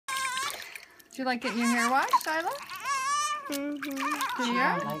you like getting your hair washed, Shyla? Mm-hmm. Do She you?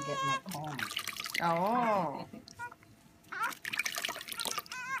 don't like getting it combed. Oh.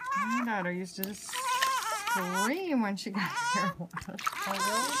 My daughter used to just scream when she got her hair washed. Oh,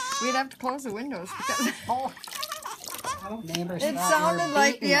 really? We'd have to close the windows because Neighbors it thought you were sounded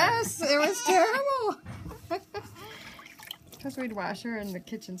like, beating her. yes, it was terrible. Because we'd wash her in the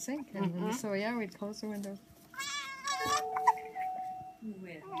kitchen sink. And so, yeah, we'd close the windows.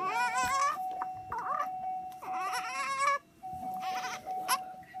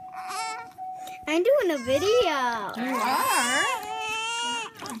 I'm doing a video. You are?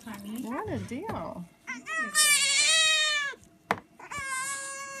 What a deal.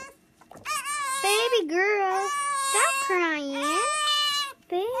 Baby girl, stop crying.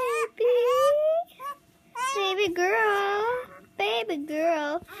 Baby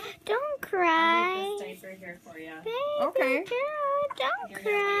girl, don't cry. I'll leave this diaper here for you. Okay. Baby girl, don't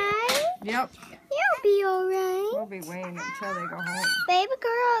cry. Yep. You'll be alright. We'll be waiting until they go home. Baby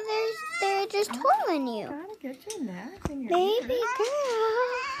girl, they're just holding you. Gotta get your nap in your Baby ear.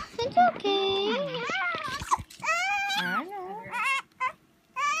 girl, it's okay. I know.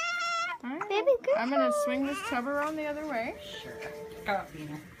 I know. Baby girl. I'm gonna swing this tub around the other way. Sure. Come up,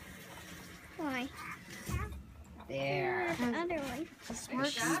 Bina. Why? There. The other one. Just She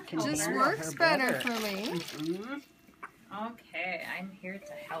works, can just hear works her better better. for me. Mm-hmm. Okay, I'm here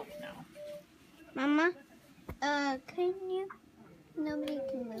to help now. Mama, can you? Nobody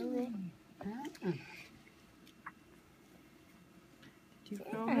can move it. Did you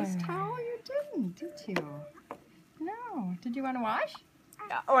fill this towel? You didn't, did you? No. Did you want to wash?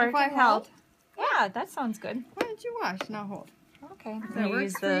 Or If I help? Yeah, that sounds good. Why did you wash? Now hold. Okay. That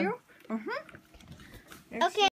works for you? Mm-hmm. Okay.